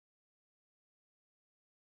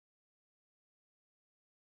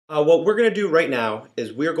What we're going to do right now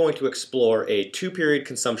is we're going to explore a two-period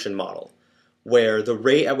consumption model where the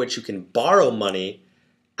rate at which you can borrow money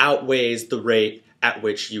outweighs the rate at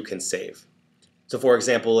which you can save. So for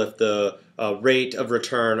example, if the rate of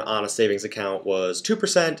return on a savings account was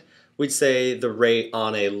 2%, we'd say the rate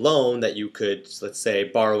on a loan that you could, let's say,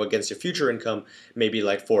 borrow against your future income may be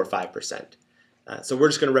like 4 or 5%. So we're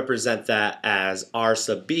just going to represent that as R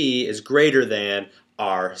sub B is greater than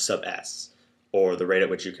R sub S, or the rate at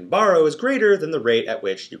which you can borrow is greater than the rate at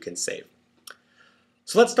which you can save.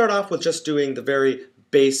 So let's start off with just doing the very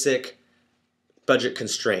basic budget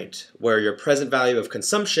constraint, where your present value of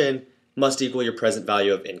consumption must equal your present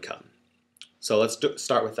value of income. So let's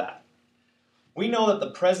start with that. We know that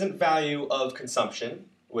the present value of consumption,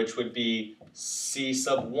 which would be C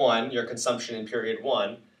sub 1, your consumption in period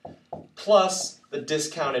 1, plus the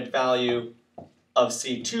discounted value of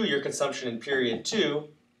C2, your consumption in period 2,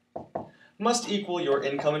 must equal your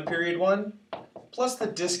income in period 1 plus the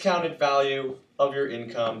discounted value of your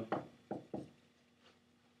income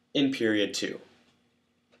in period 2.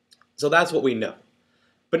 So that's what we know.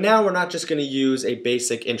 But now we're not just going to use a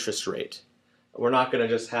basic interest rate. We're not going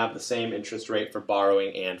to just have the same interest rate for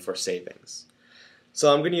borrowing and for savings.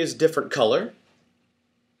 So I'm going to use a different color.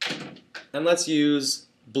 And let's use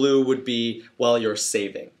blue would be, well, you're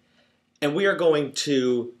saving. And we are going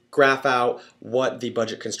to graph out what the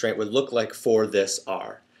budget constraint would look like for this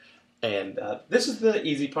R. And this is the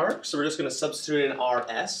easy part, so we're just going to substitute in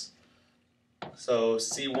RS. So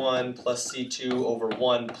C1 plus C2 over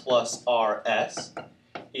 1 plus RS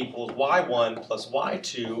equals Y1 plus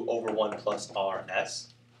Y2 over 1 plus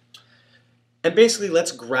RS. And basically,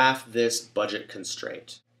 let's graph this budget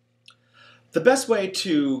constraint. The best way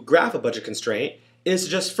to graph a budget constraint is to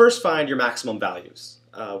just first find your maximum values.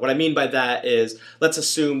 What I mean by that is, let's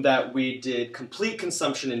assume that we did complete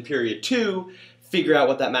consumption in period 2, figure out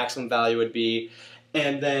what that maximum value would be,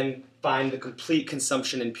 and then find the complete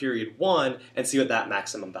consumption in period 1 and see what that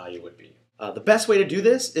maximum value would be. The best way to do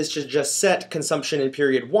this is to just set consumption in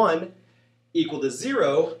period 1 equal to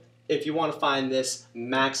 0 if you want to find this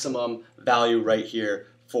maximum value right here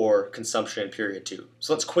for consumption in period 2.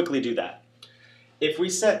 So let's quickly do that. If we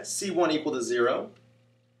set C1 equal to 0,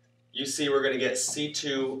 you see we're going to get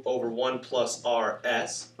C2 over 1 plus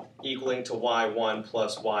RS equaling to Y1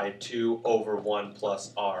 plus Y2 over 1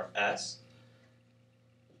 plus RS.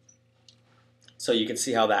 So you can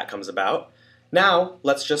see how that comes about. Now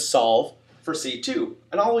let's just solve for C2.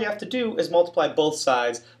 And all we have to do is multiply both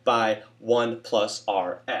sides by 1 plus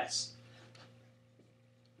RS.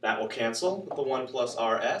 That will cancel with the 1 plus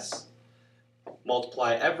RS.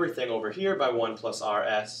 Multiply everything over here by 1 plus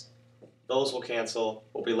RS. Those will cancel.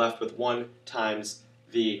 We'll be left with 1 times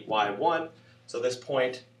the Y1. So this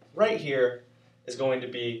point right here is going to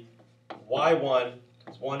be Y1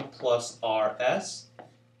 is 1 plus RS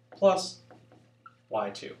plus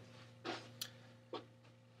Y2.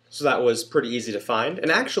 So that was pretty easy to find. And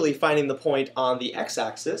actually finding the point on the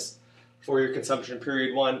x-axis for your consumption in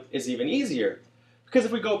period 1 is even easier. Because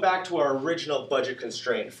if we go back to our original budget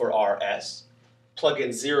constraint for RS, plug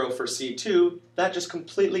in 0 for C2, that just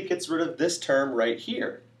completely gets rid of this term right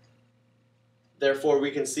here. Therefore,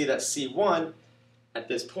 we can see that C1 at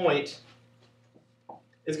this point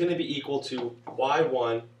is going to be equal to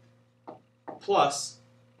Y1 plus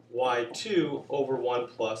Y2 over 1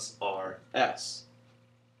 plus RS.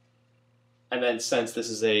 And then since this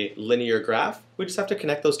is a linear graph, we just have to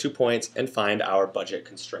connect those 2 points and find our budget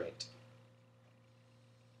constraint.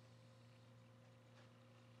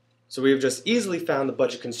 So we have just easily found the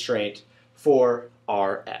budget constraint for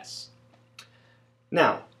RS.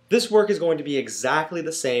 Now, this work is going to be exactly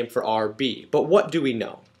the same for RB, but what do we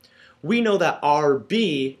know? We know that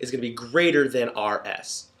RB is going to be greater than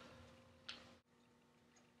RS.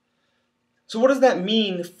 So what does that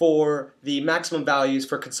mean for the maximum values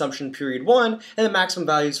for consumption in period 1 and the maximum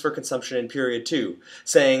values for consumption in period 2,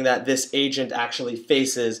 saying that this agent actually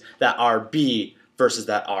faces that RB versus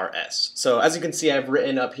that RS? So as you can see, I've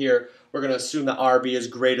written up here, we're going to assume that RB is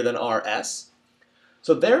greater than RS.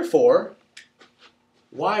 So therefore,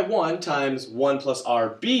 Y1 times 1 plus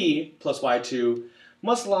RB plus Y2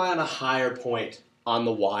 must lie on a higher point on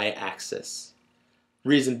the y-axis.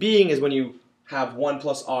 Reason being is when you have 1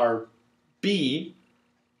 plus RB,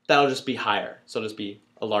 that'll just be higher, so it'll just be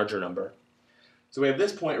a larger number. So we have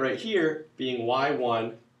this point right here being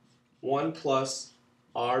Y1, 1 plus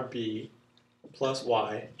RB plus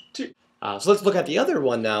Y2. So let's look at the other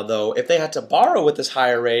one now, though. If they had to borrow with this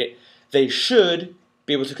higher rate, they should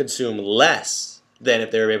be able to consume less than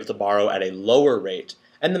if they were able to borrow at a lower rate.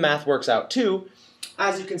 And the math works out too.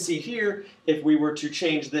 As you can see here, if we were to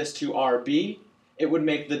change this to RB, it would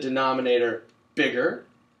make the denominator bigger,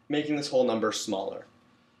 making this whole number smaller.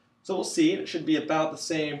 So we'll see, it should be about the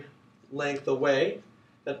same length away.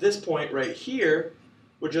 At this point right here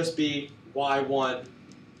would just be y1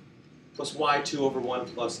 plus y2 over 1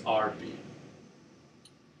 plus rb.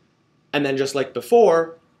 And then just like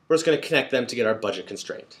before, we're just going to connect them to get our budget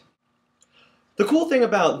constraint. The cool thing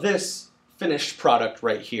about this finished product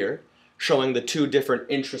right here, showing the two different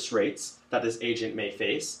interest rates that this agent may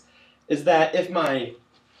face, is that if my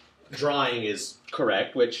drawing is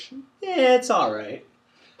correct, which, it's alright,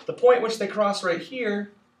 the point at which they cross right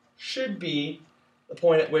here should be the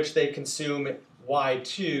point at which they consume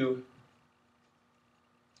y2,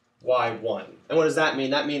 y1. And what does that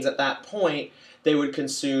mean? That means at that point, they would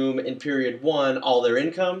consume in period 1 all their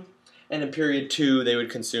income, and in period 2 they would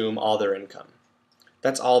consume all their income.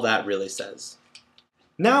 That's all that really says.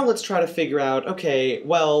 Now let's try to figure out, okay,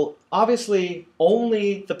 well, obviously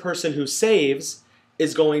only the person who saves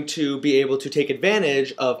is going to be able to take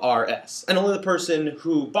advantage of RS, and only the person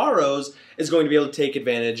who borrows is going to be able to take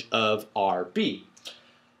advantage of RB.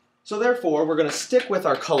 So therefore, we're going to stick with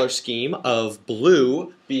our color scheme of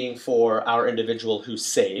blue being for our individual who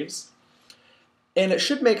saves. And it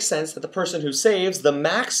should make sense that the person who saves, the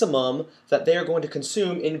maximum that they are going to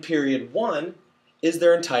consume in period 1 is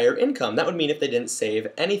their entire income. That would mean if they didn't save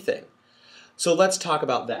anything. So let's talk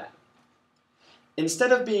about that.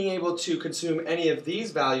 Instead of being able to consume any of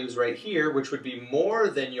these values right here, which would be more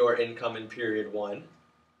than your income in period 1,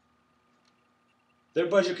 their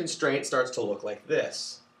budget constraint starts to look like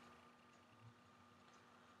this.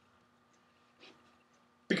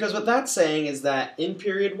 Because what that's saying is that in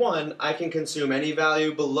period 1, I can consume any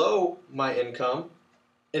value below my income.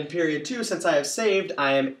 In period 2, since I have saved,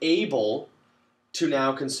 I am able to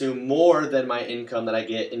now consume more than my income that I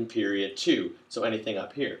get in period 2. So anything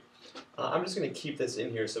up here. I'm just going to keep this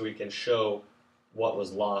in here so we can show what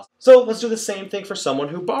was lost. So let's do the same thing for someone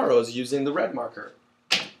who borrows using the red marker.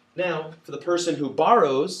 Now, for the person who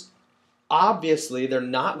borrows, obviously they're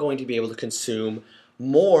not going to be able to consume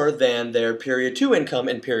more than their period 2 income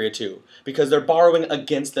in period 2 because they're borrowing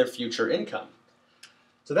against their future income.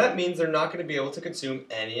 So that means they're not going to be able to consume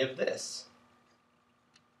any of this.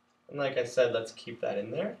 And like I said, let's keep that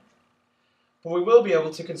in there. But we will be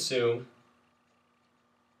able to consume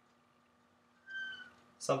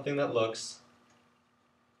something that looks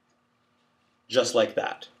just like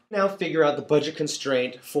that. Now figure out the budget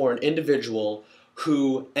constraint for an individual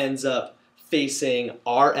who ends up facing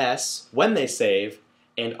RS when they save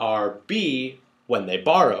and RB when they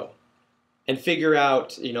borrow. And figure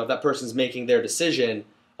out, if that person's making their decision,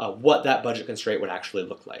 what that budget constraint would actually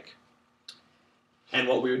look like. And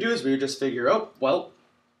what we would do is we would just figure out, well,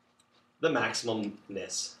 the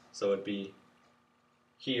maximumness. So it would be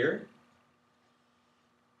here,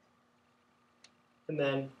 and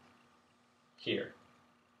then here.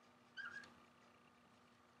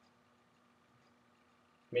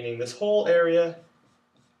 Meaning this whole area.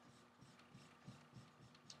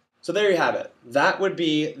 So there you have it. That would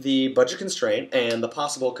be the budget constraint and the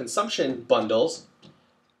possible consumption bundles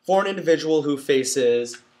for an individual who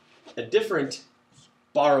faces a different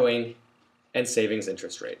borrowing and savings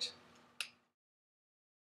interest rate.